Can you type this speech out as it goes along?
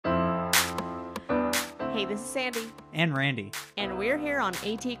Hey, this is Sandy, And Randy. and we're here on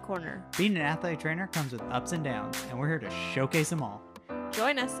AT Corner. Being an athletic trainer comes with ups and downs, and we're here to showcase them all.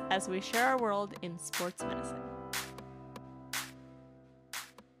 Join us as we share our world in sports medicine.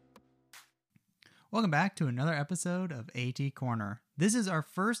 Welcome back to another episode of AT Corner. This is our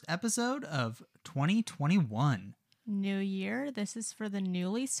first episode of 2021. New year, this is for the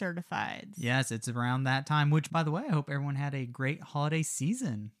newly certified. Yes, it's around that time, which, by the way, I hope everyone had a great holiday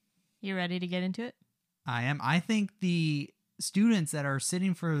season. You ready to get into it? I am. I think the students that are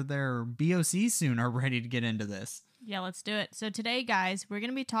sitting for their BOC soon are ready to get into this. Yeah, let's do it. So today, guys, we're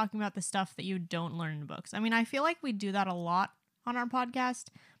going to be talking about the stuff that you don't learn in books. I mean, I feel like we do that a lot on our podcast,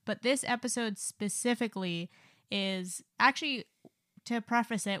 but this episode specifically is actually, to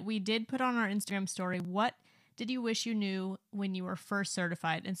preface it, we did put on our Instagram story, what did you wish you knew when you were first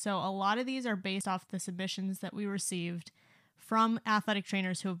certified? And so a lot of these are based off the submissions that we received from athletic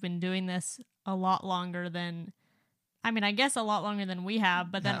trainers who have been doing this a lot longer than, I mean, I guess a lot longer than we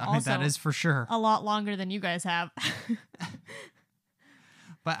have, but then also that is for sure. a lot longer than you guys have.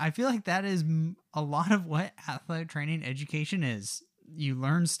 But I feel like that is a lot of what athletic training education is. You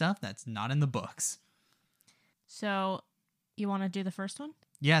learn stuff that's not in the books. So you want to do the first one?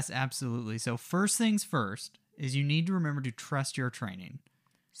 Yes, absolutely. So first things first is you need to remember to trust your training.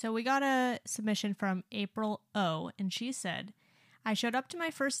 So we got a submission from April O, and she said, I showed up to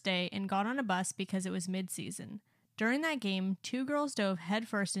my first day and got on a bus because it was mid-season. During that game, two girls dove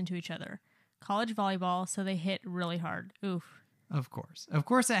headfirst into each other. College volleyball, so they hit really hard. Oof. Of course. Of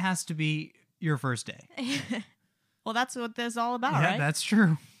course, it has to be your first day. Well, that's what this is all about, Yeah, right? that's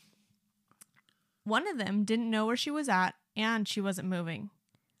true. One of them didn't know where she was at, and she wasn't moving.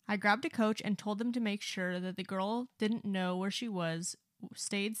 I grabbed a coach and told them to make sure that the girl didn't know where she was,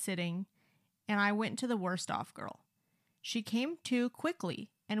 stayed sitting, and I went to the worst off girl. She came to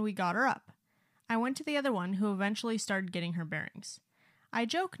quickly, and we got her up. I went to the other one, who eventually started getting her bearings. I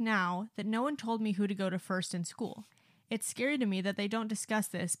joke now that no one told me who to go to first in school. It's scary to me that they don't discuss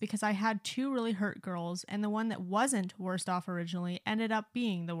this because I had two really hurt girls, and the one that wasn't worst off originally ended up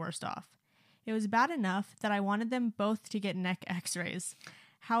being the worst off. It was bad enough that I wanted them both to get neck x-rays.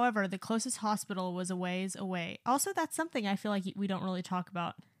 However, the closest hospital was a ways away. Also, that's something I feel like we don't really talk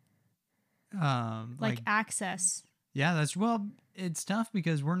about. Like access. Yeah, it's tough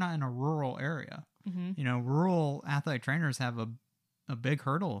because we're not in a rural area. Mm-hmm. You know, rural athletic trainers have a big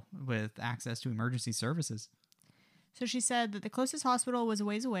hurdle with access to emergency services. So she said that the closest hospital was a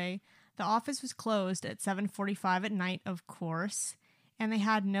ways away. The office was closed at 7:45 at night, of course, and they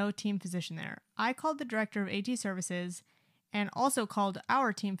had no team physician there. I called the director of AT services and also called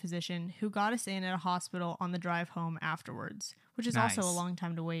our team physician, who got us in at a hospital on the drive home afterwards, which is also a long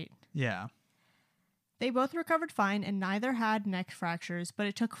time to wait. Yeah. They both recovered fine and neither had neck fractures, but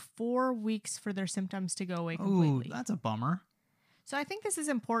it took 4 weeks for their symptoms to go away completely. Ooh, that's a bummer. So I think this is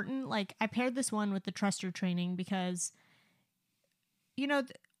important. Like, I paired this one with the trust your training because, you know,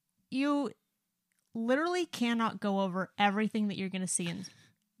 you literally cannot go over everything that you're going to see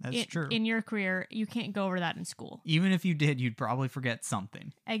True. In your career. You can't go over that in school. Even if you did, you'd probably forget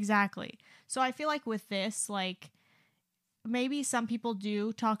something. Exactly. So I feel like with this, like, maybe some people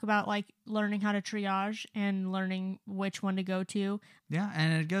do talk about, like, learning how to triage and learning which one to go to. Yeah,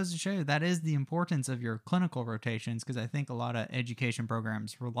 and it goes to show you that is the importance of your clinical rotations, because I think a lot of education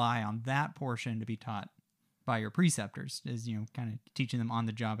programs rely on that portion to be taught by your preceptors, is, you know, kind of teaching them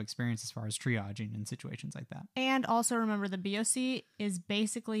on-the-job experience as far as triaging in situations like that. And also remember, the BOC is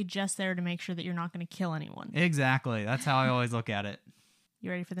basically just there to make sure that you're not going to kill anyone. Exactly. That's how I always look at it. You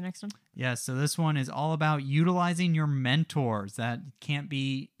ready for the next one? Yes, so this one is all about utilizing your mentors. That can't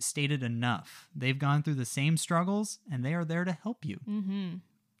be stated enough. They've gone through the same struggles, and they are there to help you. Mm-hmm.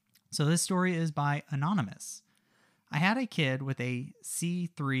 So this story is by Anonymous. I had a kid with a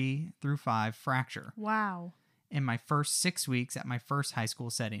C3 through 5 fracture. Wow. In my first 6 weeks at my first high school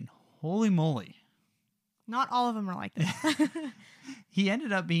setting. Holy moly. Not all of them are like that. He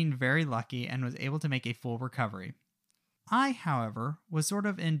ended up being very lucky and was able to make a full recovery. I, however, was sort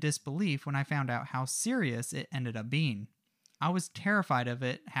of in disbelief when I found out how serious it ended up being. I was terrified of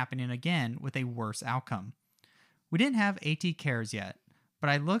it happening again with a worse outcome. We didn't have AT cares yet, but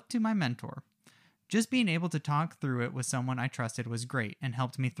I looked to my mentor. Just being able to talk through it with someone I trusted was great and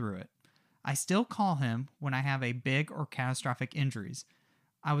helped me through it. I still call him when I have a big or catastrophic injuries.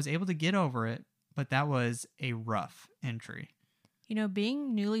 I was able to get over it, but that was a rough entry. You know,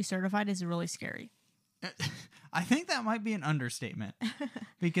 being newly certified is really scary. I think that might be an understatement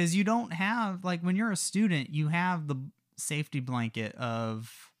because you don't have, like, when you're a student, you have the safety blanket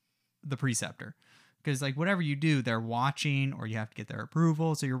of the preceptor, because, like, whatever you do, they're watching or you have to get their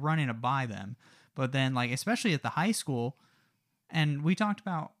approval. So you're running it by them. But then, like, especially at the high school, and we talked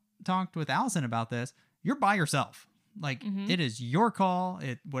with Allison about this, you're by yourself. Like, it is your call.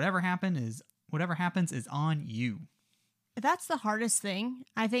 Whatever happens is on you. That's the hardest thing,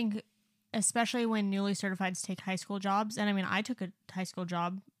 I think, especially when newly certifieds take high school jobs. And I mean, I took a high school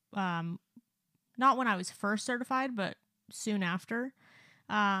job, not when I was first certified, but soon after.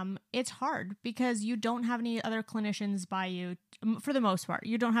 It's hard because you don't have any other clinicians by you. For the most part,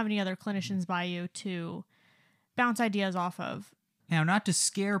 you don't have any other clinicians by you to bounce ideas off of. Now, not to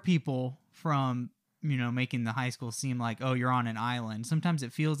scare people from, making the high school seem like, oh, you're on an island. Sometimes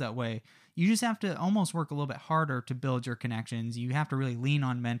it feels that way. You just have to almost work a little bit harder to build your connections. You have to really lean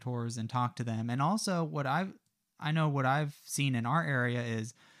on mentors and talk to them. And also what I've seen in our area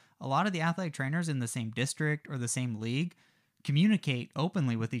is a lot of the athletic trainers in the same district or the same league communicate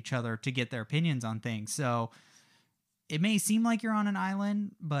openly with each other to get their opinions on things. So it may seem like you're on an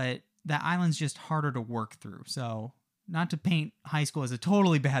island, but that island's just harder to work through. So not to paint high school as a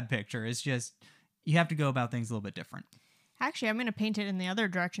totally bad picture. It's just you have to go about things a little bit different. Actually, I'm going to paint it in the other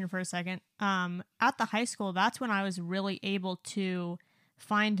direction for a second. At the high school, that's when I was really able to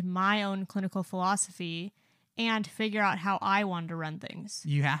find my own clinical philosophy and figure out how I wanted to run things.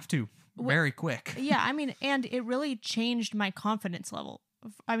 You have to. Very quick. Yeah, I mean, and it really changed my confidence level.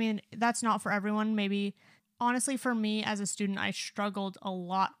 I mean, that's not for everyone. Maybe, honestly, for me as a student, I struggled a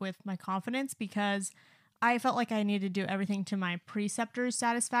lot with my confidence because I felt like I needed to do everything to my preceptor's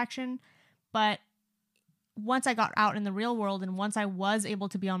satisfaction. But once I got out in the real world and once I was able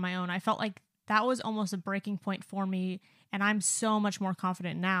to be on my own, I felt like that was almost a breaking point for me. And I'm so much more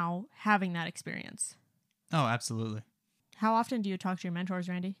confident now having that experience. Oh, absolutely. How often do you talk to your mentors,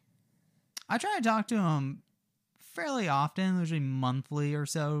 Randy? I try to talk to them fairly often, usually monthly or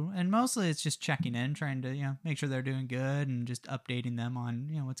so. And mostly it's just checking in, trying to, make sure they're doing good and just updating them on,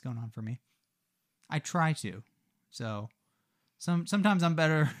 what's going on for me. I try to. So sometimes I'm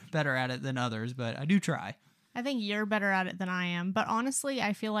better at it than others, but I do try. I think you're better at it than I am. But honestly,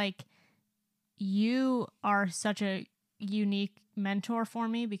 I feel like you are such a unique mentor for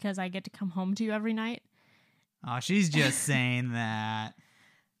me because I get to come home to you every night. Oh, she's just saying that.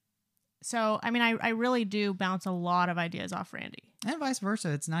 So, I mean, I really do bounce a lot of ideas off Randy. And vice versa.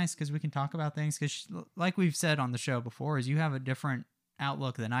 It's nice because we can talk about things because, like we've said on the show before, is you have a different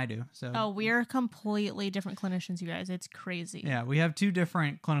outlook than I do. So, oh, we're completely different clinicians, you guys. It's crazy. Yeah, we have two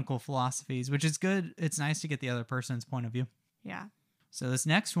different clinical philosophies, which is good. It's nice to get the other person's point of view. Yeah. So this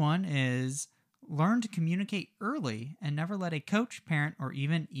next one is learn to communicate early and never let a coach, parent, or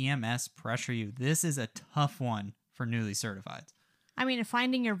even EMS pressure you. This is a tough one for newly certified. I mean,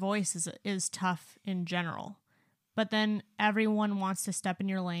 finding your voice is tough in general, but then everyone wants to step in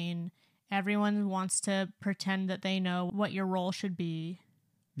your lane. Everyone wants to pretend that they know what your role should be.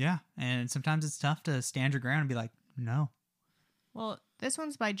 Yeah, and sometimes it's tough to stand your ground and be like, no. Well, this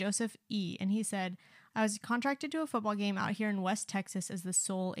one's by Joseph E., and he said, I was contracted to a football game out here in West Texas as the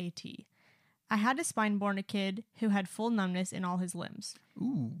sole AT. I had to spine-borne a kid who had full numbness in all his limbs.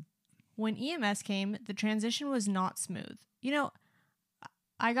 Ooh. When EMS came, the transition was not smooth.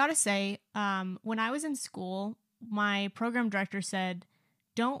 I gotta say, when I was in school, my program director said,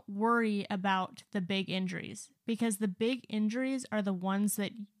 don't worry about the big injuries because the big injuries are the ones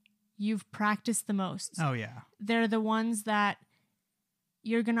that you've practiced the most. Oh, yeah. They're the ones that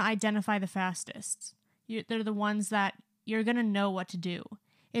you're going to identify the fastest. They're the ones that you're going to know what to do.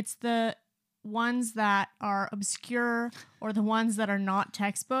 It's the ones that are obscure or the ones that are not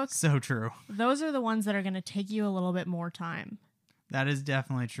textbooks. So true. Those are the ones that are going to take you a little bit more time. That is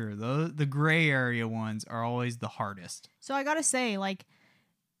definitely true. The gray area ones are always the hardest. So I got to say,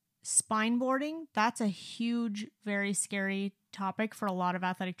 spine boarding, that's a huge, very scary topic for a lot of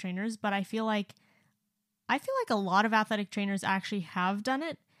athletic trainers, but I feel like a lot of athletic trainers actually have done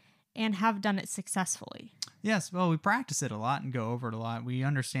it and have done it successfully. Yes, well, we practice it a lot and go over it a lot. We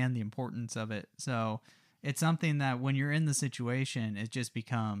understand the importance of it. So it's something that when you're in the situation, it just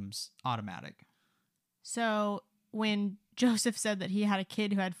becomes automatic. So when Joseph said that he had a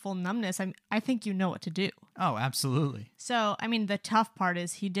kid who had full numbness, I think you know what to do. Oh, absolutely. So, I mean, the tough part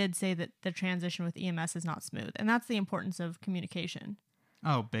is he did say that the transition with EMS is not smooth, and that's the importance of communication.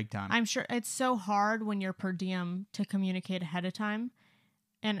 Oh, big time. I'm sure it's so hard when you're per diem to communicate ahead of time,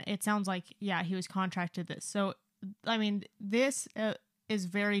 and it sounds like, yeah, he was contracted this. So, I mean, this is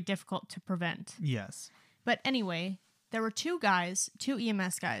very difficult to prevent. Yes. But anyway, there were two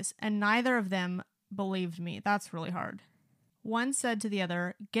EMS guys, and neither of them believed me. That's really hard. One said to the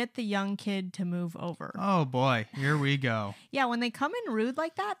other, get the young kid to move over. Oh boy, here we go. Yeah, when they come in rude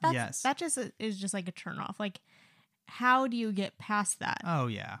like that, yes. That just is just like a turnoff. Like, how do you get past that? Oh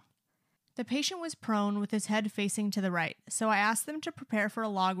yeah. The patient was prone with his head facing to the right, so I asked them to prepare for a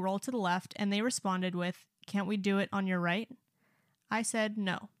log roll to the left, and they responded with, "Can't we do it on your right?" I said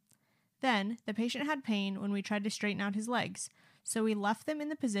no. Then, the patient had pain when we tried to straighten out his legs, so we left them in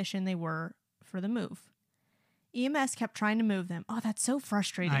the position they were for the move. EMS kept trying to move them. Oh, that's so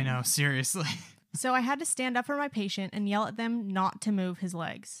frustrating. I know, seriously. So I had to stand up for my patient and yell at them not to move his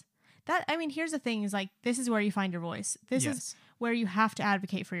legs. Here's the thing is like, this is where you find your voice. This is where you have to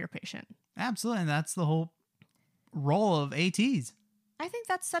advocate for your patient. Absolutely. And that's the whole role of ATs. I think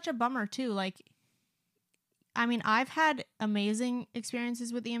that's such a bummer too. I've had amazing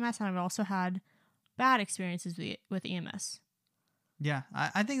experiences with EMS, and I've also had bad experiences with EMS. Yeah,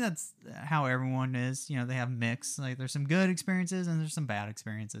 I think that's how everyone is. You know, they have mixed. Like, there's some good experiences and there's some bad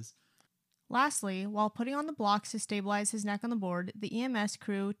experiences. Lastly, while putting on the blocks to stabilize his neck on the board, the EMS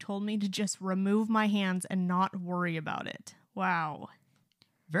crew told me to just remove my hands and not worry about it. Wow.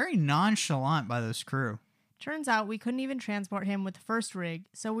 Very nonchalant by this crew. Turns out we couldn't even transport him with the first rig,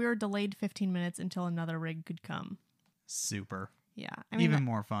 so we were delayed 15 minutes until another rig could come. Super. Yeah. Even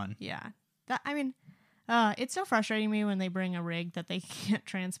more fun. Yeah. It's so frustrating me when they bring a rig that they can't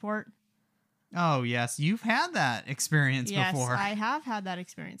transport. Oh, yes. You've had that experience before. Yes, I have had that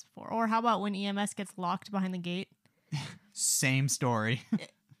experience before. Or how about when EMS gets locked behind the gate? Same story.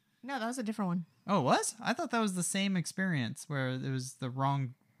 No, that was a different one. Oh, it was? I thought that was the same experience where it was the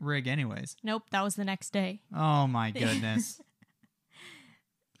wrong rig anyways. Nope, that was the next day. Oh, my goodness.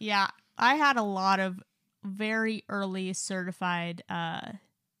 Yeah, I had a lot of very early certified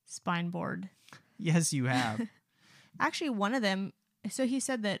spine board. Yes, you have. Actually, one of them, so he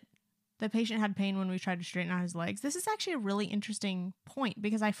said that the patient had pain when we tried to straighten out his legs. This is actually a really interesting point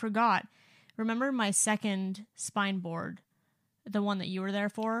because I forgot. Remember my second spine board, the one that you were there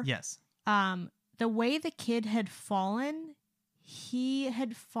for? Yes. The way the kid had fallen, he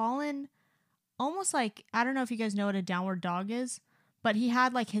had fallen almost like, I don't know if you guys know what a downward dog is, but he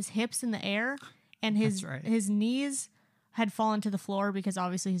had like his hips in the air and his knees had fallen to the floor because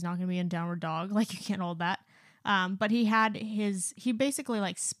obviously he's not going to be in downward dog. Like, you can't hold that. But he basically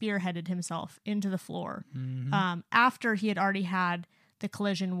like spearheaded himself into the floor after he had already had the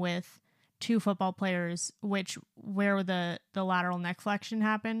collision with two football players, where the lateral neck flexion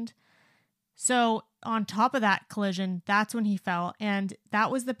happened. So on top of that collision, that's when he fell, and that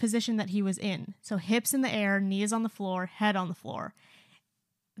was the position that he was in. So hips in the air, knees on the floor, head on the floor.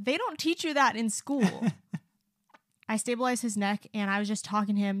 They don't teach you that in school. I stabilized his neck, and I was just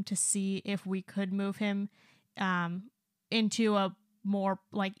talking to him to see if we could move him into a more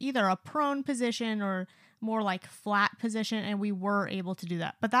like either a prone position or more like flat position, and we were able to do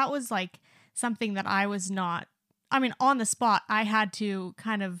that. But that was like something that I was not, on the spot, I had to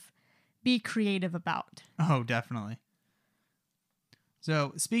kind of be creative about. Oh, definitely.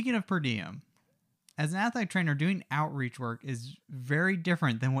 So, speaking of per diem, as an athletic trainer, doing outreach work is very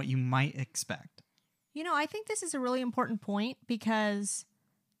different than what you might expect. I think this is a really important point because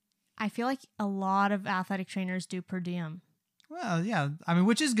I feel like a lot of athletic trainers do per diem. Well, yeah.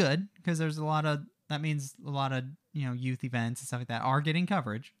 Which is good because that means a lot of, youth events and stuff like that are getting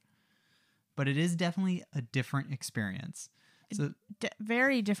coverage. But it is definitely a different experience. So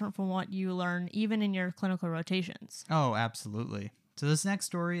very different from what you learn even in your clinical rotations. Oh, absolutely. So this next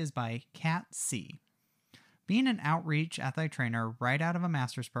story is by Kat C. Being an outreach athletic trainer right out of a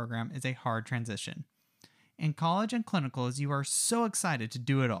master's program is a hard transition. In college and clinicals, you are so excited to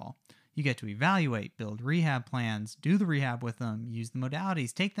do it all. You get to evaluate, build rehab plans, do the rehab with them, use the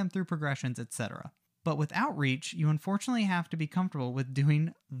modalities, take them through progressions, etc. But with outreach, you unfortunately have to be comfortable with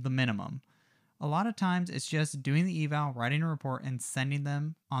doing the minimum. A lot of times, it's just doing the eval, writing a report, and sending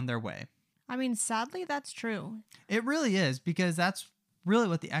them on their way. Sadly, that's true. It really is, because that's really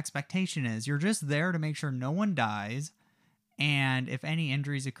what the expectation is. You're just there to make sure no one dies, and if any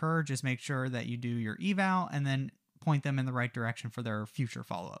injuries occur, just make sure that you do your eval and then point them in the right direction for their future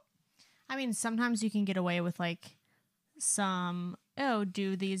follow-up. Sometimes you can get away with like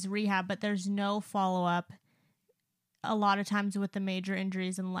do these rehab, but there's no follow-up. A lot of times with the major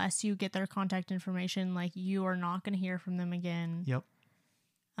injuries, unless you get their contact information, like, you are not going to hear from them again. Yep.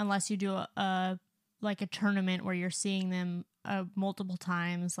 Unless you do a tournament where you're seeing them multiple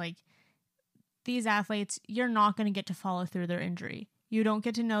times. Like, these athletes, you're not going to get to follow through their injury. You don't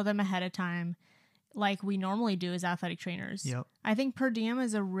get to know them ahead of time like we normally do as athletic trainers. Yep. I think per diem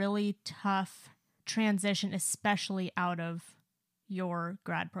is a really tough transition, especially out of your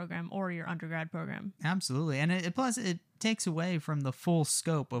grad program or your undergrad program. Absolutely. And plus it takes away from the full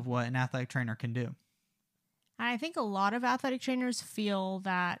scope of what an athletic trainer can do. And I think a lot of athletic trainers feel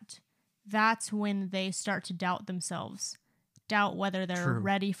that that's when they start to doubt themselves doubt whether they're True.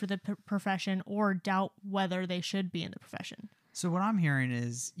 ready for the profession or doubt whether they should be in the profession. So what I'm hearing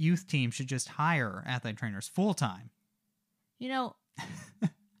is youth teams should just hire athletic trainers full time. You know,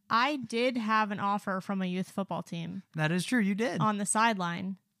 I did have an offer from a youth football team That is true. You did. on the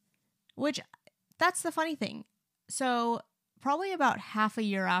sideline, which that's the funny thing. So probably about half a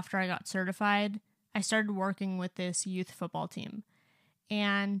year after I got certified, I started working with this youth football team.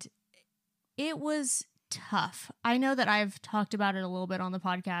 And it was tough. I know that I've talked about it a little bit on the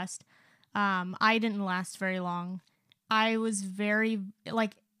podcast. I didn't last very long. I was very,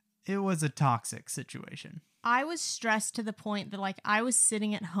 It was a toxic situation. I was stressed to the point that, I was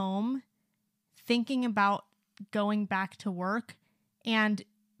sitting at home thinking about going back to work and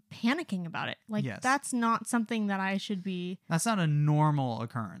panicking about it. Yes. That's not something that I should be. That's not a normal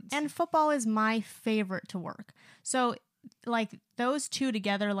occurrence. And football is my favorite to work. So, those two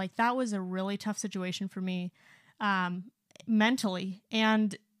together, that was a really tough situation for me mentally,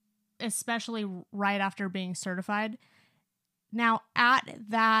 and especially right after being certified. Now, at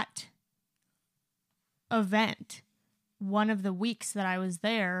that event, one of the weeks that I was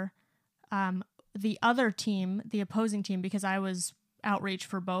there, the other team, the opposing team, because I was outreach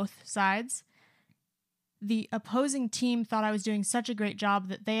for both sides, the opposing team thought I was doing such a great job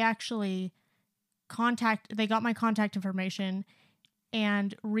that they actually they got my contact information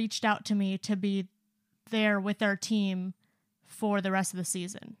and reached out to me to be there with their team for the rest of the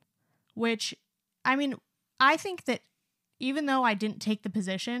season. Which, I mean, I think that even though I didn't take the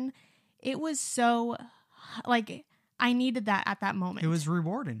position, it was so, I needed that at that moment. It was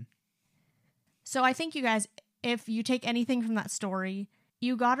rewarding. So I think you guys, if you take anything from that story,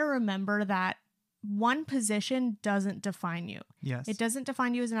 you got to remember that one position doesn't define you. Yes. It doesn't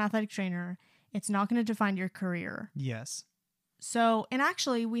define you as an athletic trainer. It's not going to define your career. Yes. So, and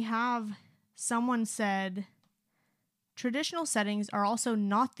actually we have someone said traditional settings are also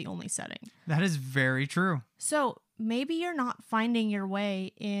not the only setting. That is very true. So maybe you're not finding your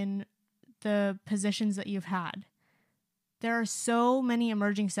way in the positions that you've had. There are so many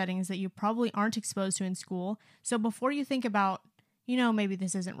emerging settings that you probably aren't exposed to in school. So before you think about, maybe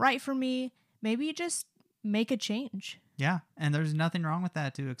this isn't right for me, maybe you just make a change. Yeah. And there's nothing wrong with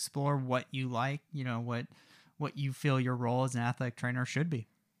that, to explore what you like, what you feel your role as an athletic trainer should be.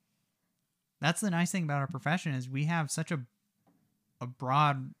 That's the nice thing about our profession, is we have such a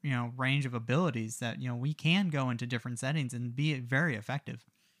broad, range of abilities that, we can go into different settings and be very effective.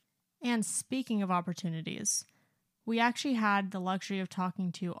 And speaking of opportunities, we actually had the luxury of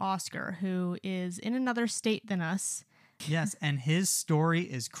talking to Oscar, who is in another state than us. Yes, and his story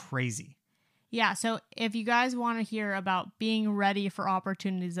is crazy. Yeah, so if you guys want to hear about being ready for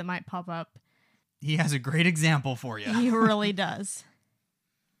opportunities that might pop up, he has a great example for you. He really does.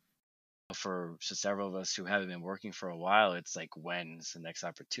 For several of us who haven't been working for a while, it's like, when's the next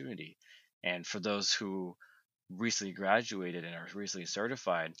opportunity? And for those who recently graduated and are recently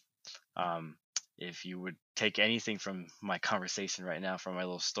certified, if you would take anything from my conversation right now, from my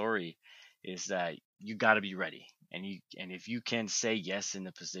little story, is that you got to be ready. And if you can say yes in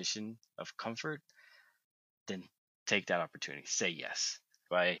the position of comfort, then take that opportunity. Say yes.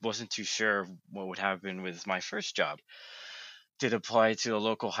 I wasn't too sure what would happen with my first job. Did apply to the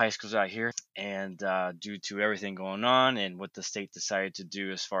local high schools out here, and due to everything going on and what the state decided to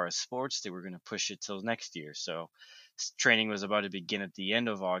do as far as sports, they were going to push it till next year. So training was about to begin at the end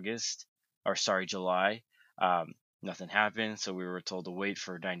of July. Nothing happened, so we were told to wait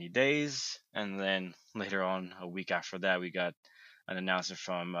for 90 days, and then later on, a week after that, we got an announcement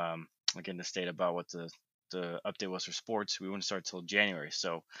from again the state about what the update was for sports. We wouldn't start till January,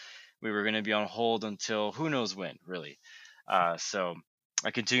 so we were going to be on hold until who knows when, really. So I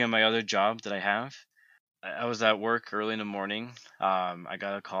continue on my other job that I have. I was at work early in the morning. I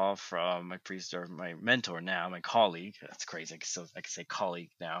got a call from my mentor now, my colleague. That's crazy. I can say colleague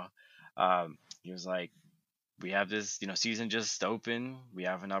now. He was like, "We have this, season just open. We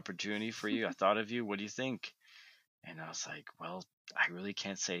have an opportunity for you. I thought of you. What do you think?" And I was like, "Well, I really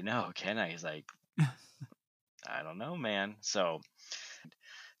can't say no, can I?" He's like, "I don't know, man." So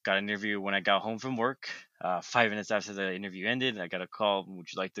got an interview when I got home from work. 5 minutes after the interview ended, I got a call.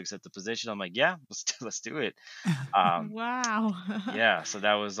 "Would you like to accept the position?" I'm like, "Yeah, let's do it." Wow. Yeah, so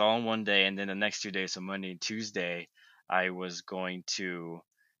that was all in one day, and then the next 2 days, so Monday and Tuesday, I was going to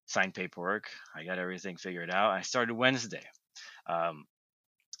sign paperwork. I got everything figured out. I started Wednesday.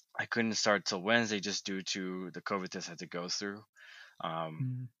 I couldn't start till Wednesday just due to the COVID test I had to go through.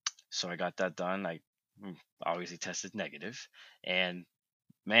 So I got that done. I obviously tested negative, and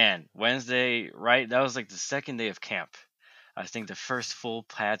man, Wednesday, right? That was like the second day of camp. I think the first full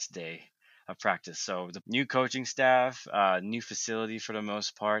patch day. of practice. So the new coaching staff, new facility for the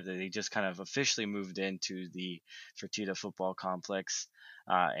most part. They just kind of officially moved into the Fertitta football complex.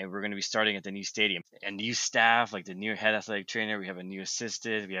 And we're going to be starting at the new stadium and new staff, like the new head athletic trainer. We have a new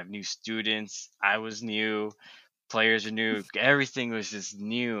assistant. We have new students. I was new. Players are new. Everything was just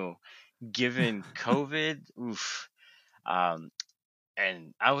new. Given COVID, oof.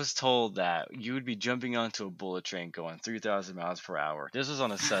 And I was told that you would be jumping onto a bullet train going 3,000 miles per hour. This was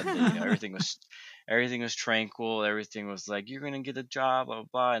on a Sunday. Everything was tranquil. Everything was like, you're gonna get a job, blah blah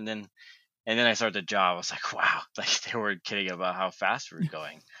blah. And then I started the job. I was like, wow, like they weren't kidding about how fast we were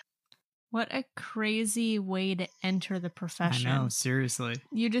going. What a crazy way to enter the profession. I know, seriously.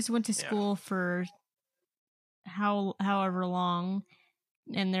 You just went to school for however long,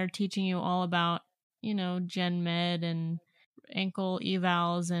 and they're teaching you all about, gen med and ankle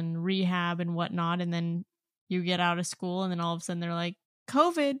evals and rehab and whatnot, and then you get out of school and then all of a sudden they're like,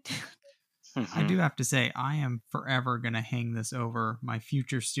 COVID. I do have to say, I am forever going to hang this over my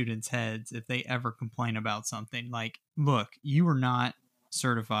future students' heads if they ever complain about something. Like, look, you were not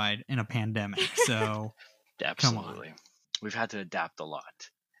certified in a pandemic, so Absolutely. come on. We've had to adapt a lot.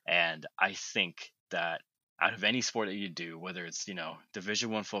 And I think that out of any sport that you do, whether it's,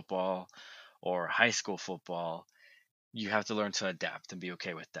 Division I football or high school football, you have to learn to adapt and be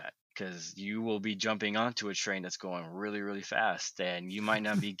okay with that, because you will be jumping onto a train that's going really, really fast, and you might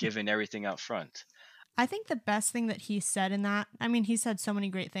not be given everything out front. I think the best thing that he said in that, I mean, he said so many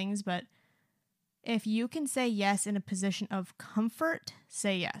great things, but if you can say yes in a position of comfort,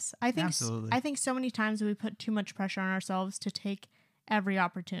 say yes. Absolutely. I think so many times we put too much pressure on ourselves to take every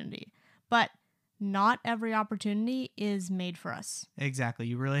opportunity, but not every opportunity is made for us. Exactly.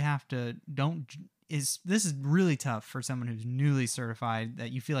 You really have to this is really tough for someone who's newly certified,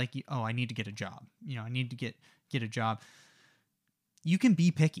 that you feel like, I need to get a job. I need to get a job. You can be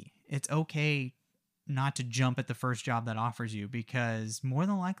picky. It's okay not to jump at the first job that offers you, because more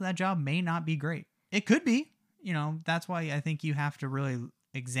than likely that job may not be great. It could be. That's why I think you have to really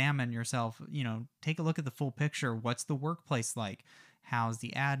examine yourself, take a look at the full picture. What's the workplace like? How's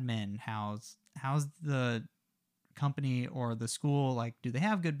the admin? How's the company or the school, like, do they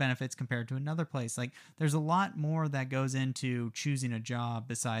have good benefits compared to another place? Like, there's a lot more that goes into choosing a job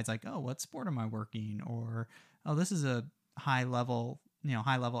besides like, what sport am I working, or this is a high level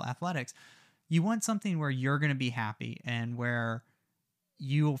athletics. You want something where you're going to be happy and where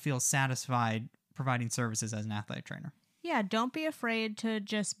you will feel satisfied providing services as an athletic trainer. Yeah, don't be afraid to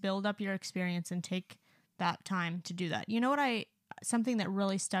just build up your experience and take that time to do that. You know what something that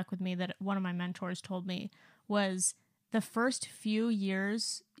really stuck with me that one of my mentors told me was, the first few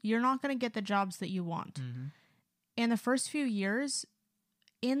years, you're not going to get the jobs that you want. Mm-hmm. And the first few years,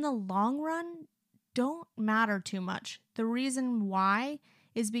 in the long run, don't matter too much. The reason why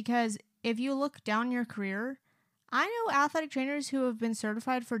is because if you look down your career, I know athletic trainers who have been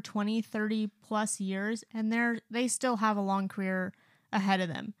certified for 20, 30 plus years, and they still have a long career ahead of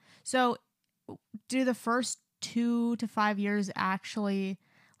them. So do the first 2 to 5 years actually,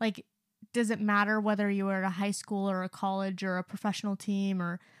 like, does it matter whether you were at a high school or a college or a professional team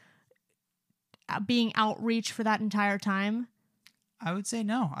or being outreach for that entire time? I would say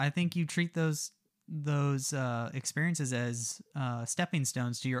no. I think you treat those experiences as stepping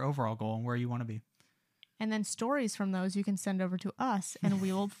stones to your overall goal and where you want to be. And then stories from those you can send over to us, and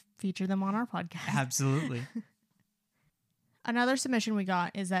we will feature them on our podcast. Absolutely. Another submission we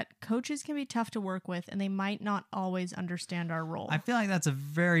got is that coaches can be tough to work with, and they might not always understand our role. I feel like that's a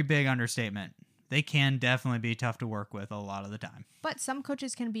very big understatement. They can definitely be tough to work with a lot of the time. But some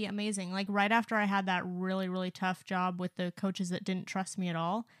coaches can be amazing. Like right after I had that really, really tough job with the coaches that didn't trust me at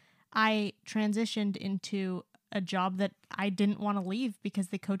all, I transitioned into a job that I didn't want to leave because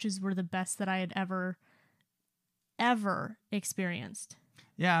the coaches were the best that I had ever experienced.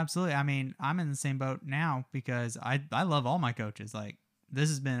 Yeah, absolutely. I mean, I'm in the same boat now because I love all my coaches. Like, this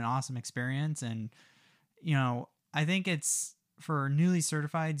has been an awesome experience. And, I think it's for newly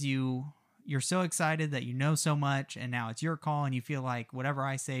certifieds, you're so excited that you know so much, and now it's your call and you feel like whatever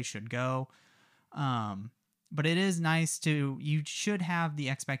I say should go. But it is nice you should have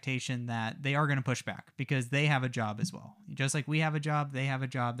the expectation that they are going to push back because they have a job as well. Just like we have a job, they have a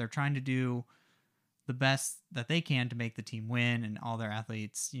job. They're trying to do the best that they can to make the team win and all their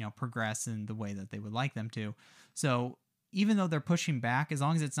athletes, progress in the way that they would like them to. So even though they're pushing back, as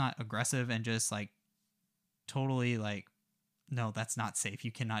long as it's not aggressive and just like totally like, no, that's not safe,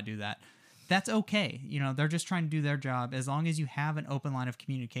 you cannot do that, that's okay. They're just trying to do their job. As long as you have an open line of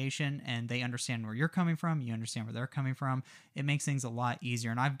communication and they understand where you're coming from, you understand where they're coming from, it makes things a lot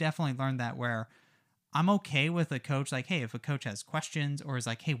easier. And I've definitely learned that where I'm okay with a coach, like, hey, if a coach has questions or is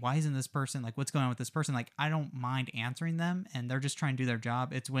like, hey, why isn't this person, like, what's going on with this person? Like, I don't mind answering them and they're just trying to do their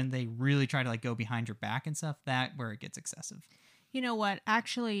job. It's when they really try to like go behind your back and stuff that where it gets excessive. You know what?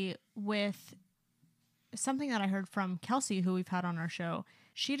 Actually, with something that I heard from Kelsey, who we've had on our show,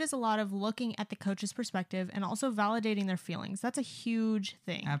 she does a lot of looking at the coach's perspective and also validating their feelings. That's a huge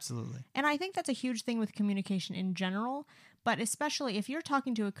thing. Absolutely. And I think that's a huge thing with communication in general, but especially if you're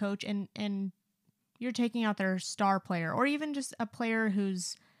talking to a coach and you're taking out their star player or even just a player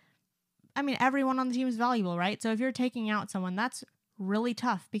who's, I mean, everyone on the team is valuable, right? So if you're taking out someone, that's really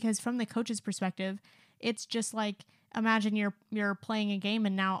tough because from the coach's perspective, it's just like, imagine you're playing a game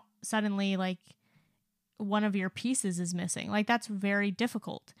and now suddenly like one of your pieces is missing. Like that's very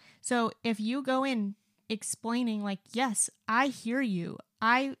difficult. So if you go in explaining like, yes, I hear you.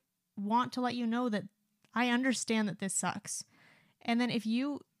 I want to let you know that I understand that this sucks. And then if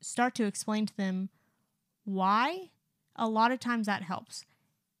you start to explain to them why, a lot of times that helps.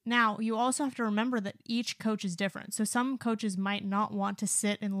 Now, you also have to remember that each coach is different. So some coaches might not want to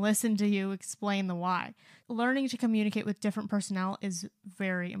sit and listen to you explain the why. Learning to communicate with different personnel is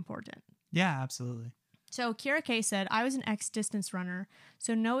very important. Yeah, absolutely. So Kira K said, I was an ex-distance runner,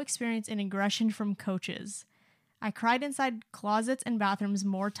 so no experience in aggression from coaches. I cried inside closets and bathrooms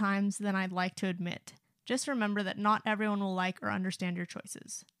more times than I'd like to admit. Just remember that not everyone will like or understand your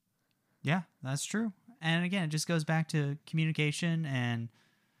choices. Yeah, that's true. And again, it just goes back to communication and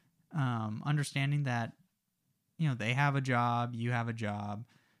understanding that, you know, they have a job, you have a job,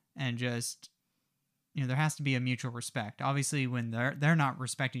 and just, you know, there has to be a mutual respect. Obviously, when they're not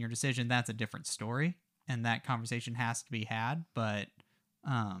respecting your decision, that's a different story, and that conversation has to be had. But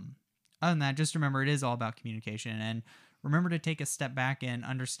other than that, just remember it is all about communication, and remember to take a step back and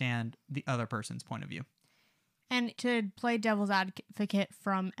understand the other person's point of view. And to play devil's advocate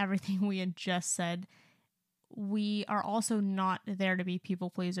from everything we had just said, we are also not there to be people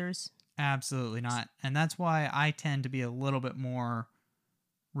pleasers. Absolutely not. And that's why I tend to be a little bit more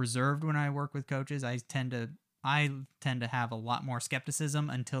reserved when I work with coaches. I tend to have a lot more skepticism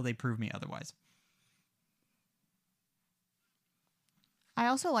until they prove me otherwise. I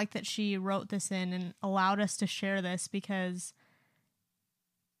also like that she wrote this in and allowed us to share this because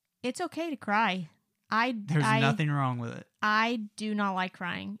it's okay to cry. There's nothing wrong with it. I do not like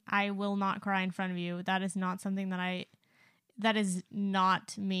crying. I will not cry in front of you. That is not something that is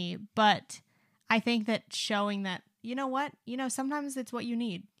not me. But I think that showing that, you know what? You know, sometimes it's what you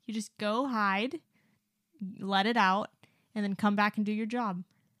need. You just go hide, let it out, and then come back and do your job.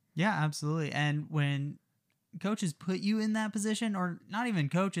 Yeah, absolutely. And when coaches put you in that position, or not even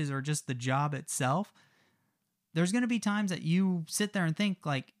coaches, or just the job itself, there's going to be times that you sit there and think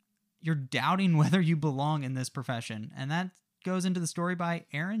like, you're doubting whether you belong in this profession. And that goes into the story by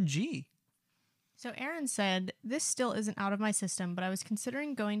Aaron G. So Aaron said, this still isn't out of my system, but I was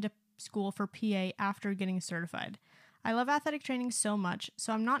considering going to school for PA after getting certified. I love athletic training so much,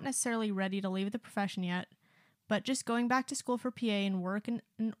 so I'm not necessarily ready to leave the profession yet, but just going back to school for PA and work in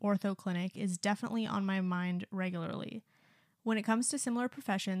an ortho clinic is definitely on my mind regularly. When it comes to similar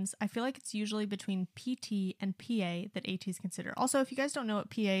professions, I feel like it's usually between PT and PA that ATs consider. Also, if you guys don't know what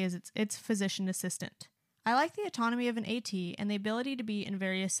PA is, it's physician assistant. I like the autonomy of an AT and the ability to be in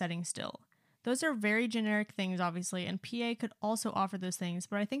various settings still. Those are very generic things, obviously, and PA could also offer those things,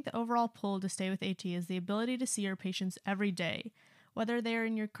 but I think the overall pull to stay with AT is the ability to see your patients every day, whether they are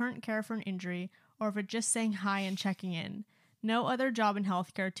in your current care for an injury or if it's just saying hi and checking in. No other job in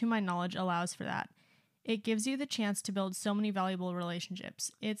healthcare, to my knowledge, allows for that. It gives you the chance to build so many valuable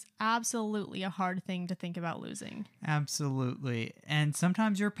relationships. It's absolutely a hard thing to think about losing. Absolutely. And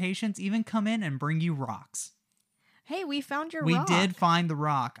sometimes your patients even come in and bring you rocks. Hey, we found your we rock. We did find the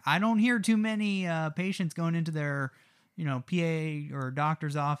rock. I don't hear too many patients going into their, PA or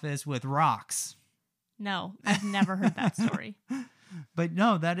doctor's office with rocks. No, I've never heard that story. But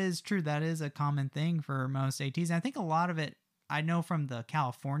no, that is true. That is a common thing for most ATs. And I think a lot of it, I know from the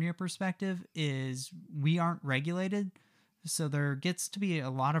California perspective, is we aren't regulated. So there gets to be a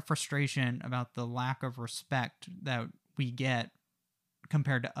lot of frustration about the lack of respect that we get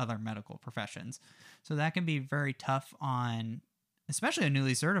compared to other medical professions. So that can be very tough on, especially a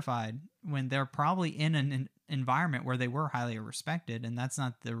newly certified, when they're probably in an environment where they were highly respected. And that's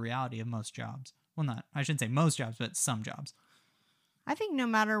not the reality of most jobs. Well, I shouldn't say most jobs, but some jobs. I think no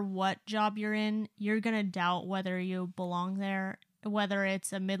matter what job you're in, you're going to doubt whether you belong there, whether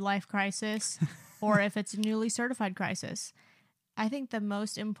it's a midlife crisis or if it's a newly certified crisis. I think the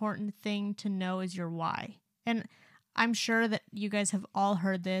most important thing to know is your why. And I'm sure that you guys have all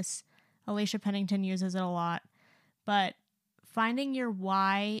heard this. Alicia Pennington uses it a lot. But finding your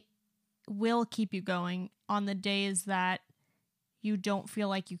why will keep you going on the days that you don't feel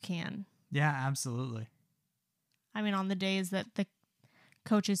like you can. Yeah, absolutely. I mean, on the days that the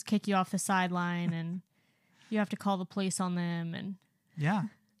coaches kick you off the sideline and you have to call the police on them. And Yeah,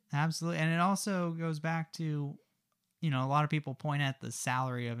 absolutely. And it also goes back to, a lot of people point at the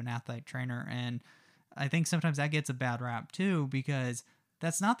salary of an athletic trainer. And I think sometimes that gets a bad rap too, because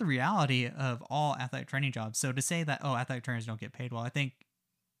that's not the reality of all athletic training jobs. So to say that, oh, athletic trainers don't get paid well, I think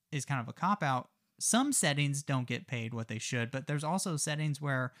is kind of a cop out. Some settings don't get paid what they should, but there's also settings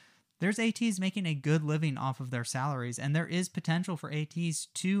where there's ATs making a good living off of their salaries. And there is potential for ATs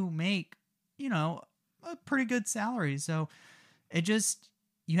to make, a pretty good salary. So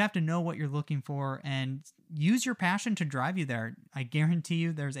you have to know what you're looking for and use your passion to drive you there. I guarantee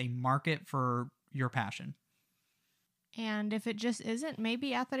you there's a market for your passion. And if it just isn't,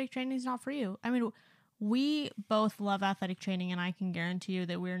 maybe athletic training is not for you. I mean, we both love athletic training, and I can guarantee you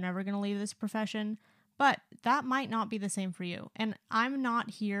that we're never going to leave this profession, but that might not be the same for you. And we're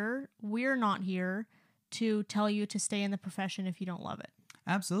not here to tell you to stay in the profession if you don't love it.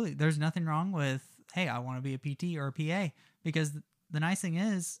 Absolutely. There's nothing wrong with, hey, I want to be a PT or a PA, because the nice thing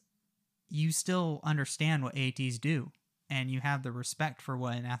is you still understand what ATs do and you have the respect for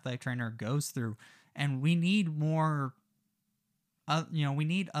what an athletic trainer goes through. And we need more, we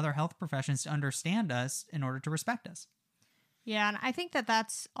need other health professions to understand us in order to respect us. Yeah, and I think that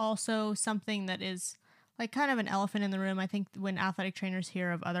that's also something that is like kind of an elephant in the room. I think when athletic trainers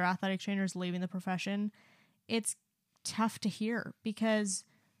hear of other athletic trainers leaving the profession, it's tough to hear because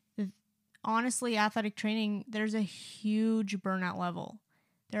honestly, athletic training, there's a huge burnout level.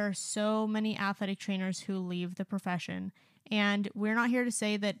 There are so many athletic trainers who leave the profession, and we're not here to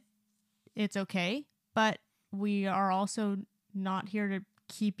say that it's okay, but we are also not here to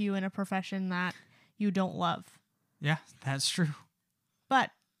keep you in a profession that you don't love. Yeah, that's true. But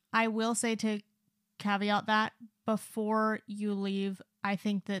I will say, to caveat that, before you leave, I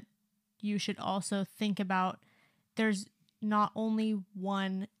think that you should also think about there's not only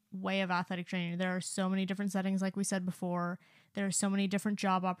one way of athletic training. There are so many different settings, like we said before. There are so many different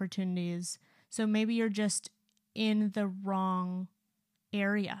job opportunities. So maybe you're just in the wrong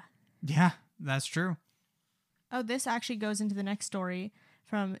area. Yeah, that's true. Oh, this actually goes into the next story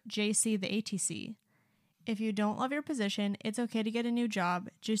from JC the ATC. If you don't love your position, it's okay to get a new job.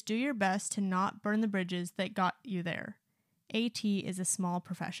 Just do your best to not burn the bridges that got you there. AT is a small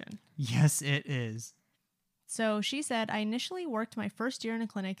profession. Yes, it is. So she said, I initially worked my first year in a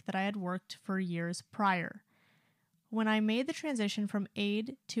clinic that I had worked for years prior. When I made the transition from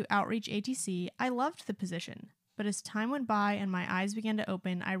aide to outreach ATC, I loved the position. But as time went by and my eyes began to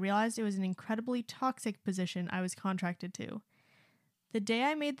open, I realized it was an incredibly toxic position I was contracted to. The day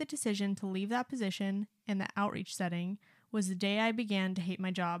I made the decision to leave that position and the outreach setting was the day I began to hate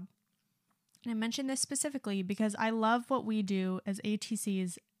my job. And I mention this specifically because I love what we do as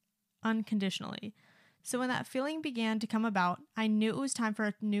ATCs unconditionally. So when that feeling began to come about, I knew it was time for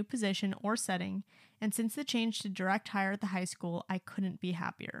a new position or setting, and since the change to direct hire at the high school, I couldn't be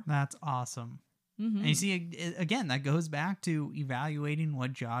happier. That's awesome. Mm-hmm. And you see, again, that goes back to evaluating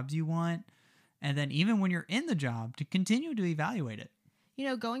what jobs you want, and then even when you're in the job, to continue to evaluate it.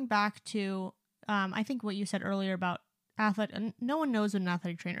 Going back to, I think what you said earlier about no one knows what an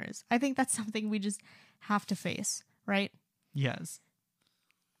athletic trainer is. I think that's something we just have to face, right? Yes.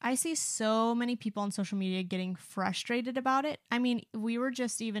 I see so many people on social media getting frustrated about it. I mean, we were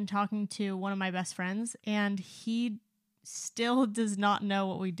just even talking to one of my best friends, and he still does not know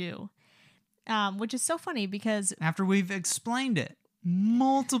what we do, which is so funny because after we've explained it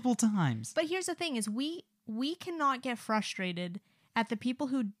multiple times. But here's the thing: is we cannot get frustrated at the people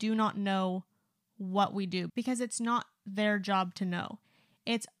who do not know what we do because it's not their job to know.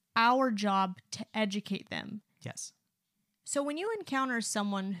 It's our job to educate them. Yes. So when you encounter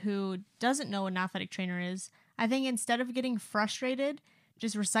someone who doesn't know what an athletic trainer is, I think instead of getting frustrated,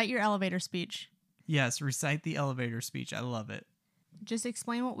 just recite your elevator speech. Yes, recite the elevator speech. I love it. Just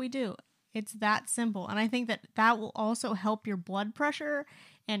explain what we do. It's that simple. And I think that will also help your blood pressure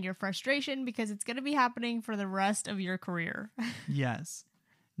and your frustration because it's going to be happening for the rest of your career. Yes.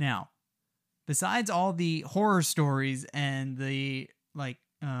 Now, besides all the horror stories and the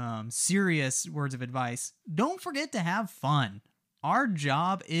serious words of advice, don't forget to have fun. Our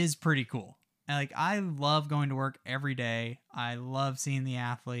job is pretty cool. I love going to work every day. I love seeing the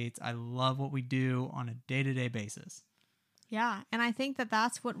athletes. I love what we do on a day-to-day basis. Yeah, and I think that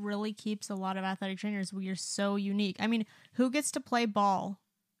that's what really keeps a lot of athletic trainers. We are so unique. I mean, who gets to play ball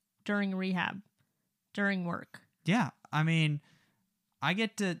during rehab, during work? Yeah, I mean, I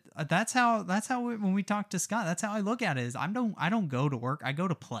get to. That's how when we talk to Scott, that's how I look at it. Is I don't go to work. I go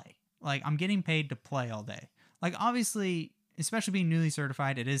to play. Like, I'm getting paid to play all day. Like, obviously, especially being newly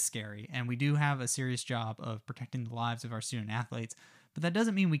certified, it is scary. And we do have a serious job of protecting the lives of our student athletes. But that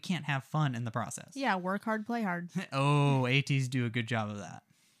doesn't mean we can't have fun in the process. Yeah, work hard, play hard. Oh, ATs do a good job of that.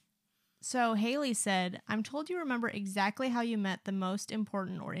 So Haley said, I'm told you remember exactly how you met the most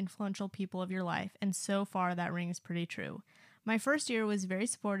important or influential people of your life, and so far that rings pretty true. My first year was very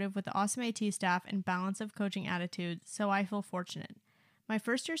supportive with the awesome AT staff and balance of coaching attitude, so I feel fortunate. My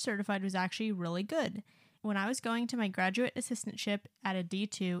first year certified was actually really good. When I was going to my graduate assistantship at a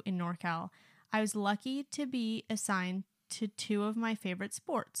D2 in NorCal, I was lucky to be assigned to two of my favorite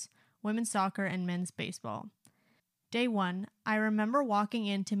sports, women's soccer and men's baseball. Day 1, I remember walking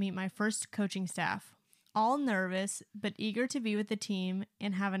in to meet my first coaching staff, all nervous but eager to be with the team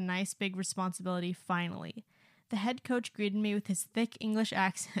and have a nice big responsibility finally. The head coach greeted me with his thick English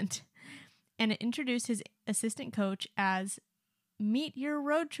accent and introduced his assistant coach as, meet your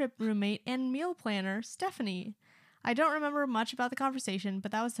road trip roommate and meal planner, Stephanie. I don't remember much about the conversation,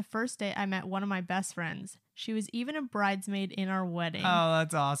 but that was the first day I met one of my best friends. She was even a bridesmaid in our wedding. Oh,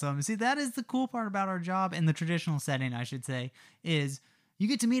 that's awesome. See, that is the cool part about our job in the traditional setting, I should say, is you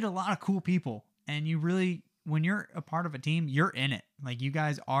get to meet a lot of cool people. And you really, when you're a part of a team, you're in it. Like, you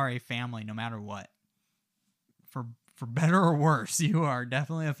guys are a family no matter what. For better or worse, you are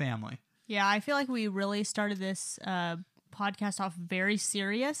definitely a family. Yeah, I feel like we really started this podcast off very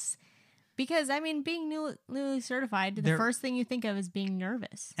serious. Because, I mean, being newly certified, the first thing you think of is being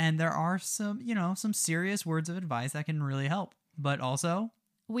nervous. And there are some serious words of advice that can really help. But also,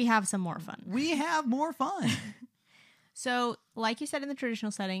 we have some more fun. We have more fun. So, like you said in the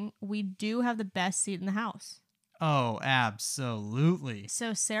traditional setting, we do have the best seat in the house. Oh, absolutely.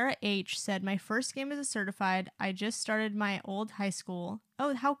 So, Sarah H. said, my first game as a certified, I just started my old high school.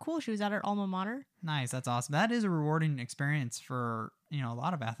 Oh, how cool. She was at her alma mater. Nice. That's awesome. That is a rewarding experience for, a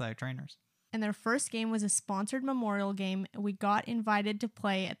lot of athletic trainers. And their first game was a sponsored memorial game. We got invited to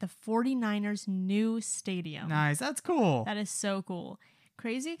play at the 49ers' new stadium. Nice. That's cool. That is so cool.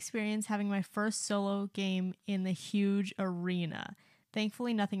 Crazy experience having my first solo game in the huge arena.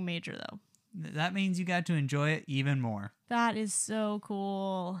 Thankfully, nothing major, though. That means you got to enjoy it even more. That is so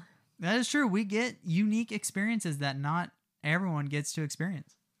cool. That is true. We get unique experiences that not everyone gets to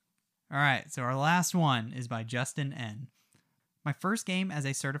experience. All right. So our last one is by Justin N. My first game as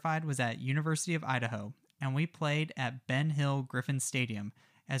a certified was at University of Idaho, and we played at Ben Hill Griffin Stadium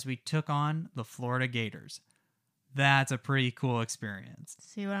as we took on the Florida Gators. That's a pretty cool experience.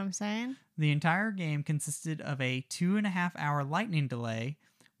 See what I'm saying? The entire game consisted of a 2.5-hour lightning delay.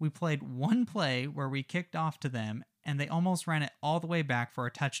 We played one play where we kicked off to them, and they almost ran it all the way back for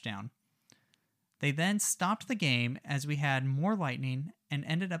a touchdown. They then stopped the game as we had more lightning and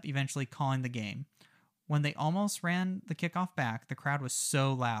ended up eventually calling the game. When they almost ran the kickoff back, the crowd was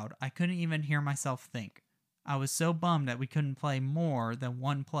so loud, I couldn't even hear myself think. I was so bummed that we couldn't play more than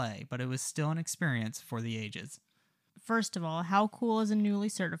one play, but it was still an experience for the ages. First of all, how cool is a newly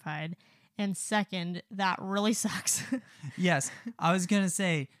certified? And second, that really sucks. Yes, I was going to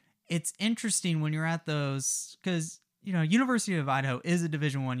say, it's interesting when you're at those, because, University of Idaho is a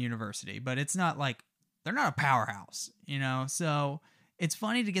Division I university, but it's not like, they're not a powerhouse, so it's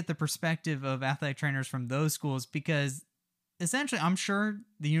funny to get the perspective of athletic trainers from those schools because essentially I'm sure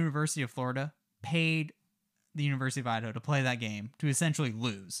the University of Florida paid the University of Idaho to play that game to essentially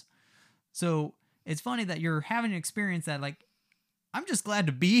lose. So it's funny that you're having an experience that, like, I'm just glad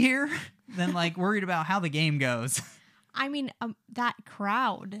to be here than, like, worried about how the game goes. I mean, that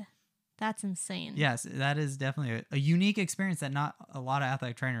crowd, that's insane. Yes, that is definitely a unique experience that not a lot of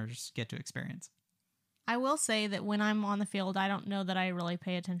athletic trainers get to experience. I will say that when I'm on the field, I don't know that I really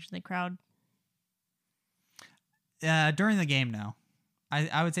pay attention to the crowd. During the game, no.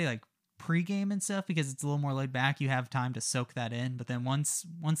 I would say, like, pre-game and stuff, because it's a little more laid back. You have time to soak that in. But then once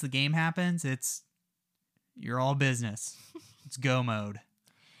the game happens, you're all business. It's go mode.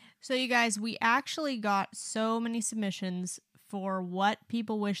 So, you guys, we actually got so many submissions for what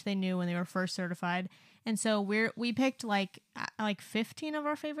people wish they knew when they were first certified. And so we picked like 15 of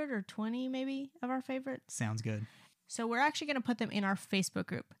our favorite, or 20 maybe of our favorites. Sounds good. So we're actually going to put them in our Facebook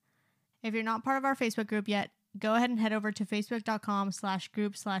group. If you're not part of our Facebook group yet, go ahead and head over to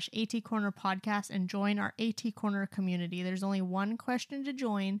facebook.com/group/AT Corner podcast and join our AT Corner community. There's only one question to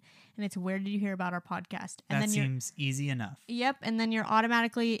join, and it's, where did you hear about our podcast? And that seems easy enough. Yep, and then you're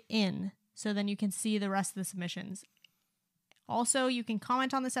automatically in, so then you can see the rest of the submissions. Also, you can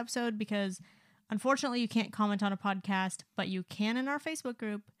comment on this episode because unfortunately, you can't comment on a podcast, but you can in our Facebook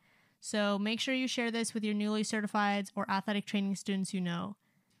group. So make sure you share this with your newly certifieds or athletic training students you know.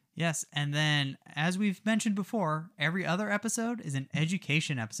 Yes, and then as we've mentioned before, every other episode is an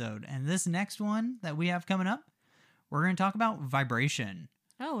education episode. And this next one that we have coming up, we're going to talk about vibration.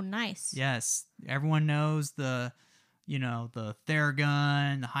 Oh, nice. Yes, everyone knows the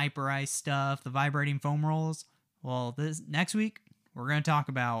Theragun, the Hyper Ice stuff, the vibrating foam rolls. Well, this next week, we're going to talk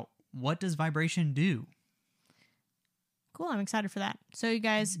about what does vibration do? Cool. I'm excited for that. So you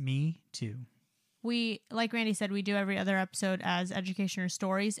guys, Me too. we, like Randy said, we do every other episode as education or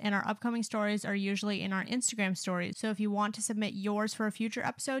stories, and our upcoming stories are usually in our Instagram stories. So if you want to submit yours for a future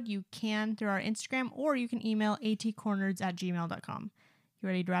episode, you can through our Instagram, or you can email atcorners@gmail.com. You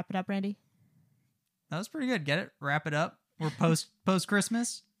ready to wrap it up, Randy? That was pretty good. Get it? Wrap it up. We're post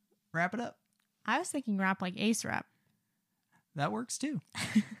Christmas. Wrap it up. I was thinking wrap like Ace Wrap. That works too.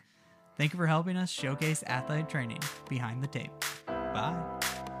 Thank you for helping us showcase athletic training behind the tape. Bye.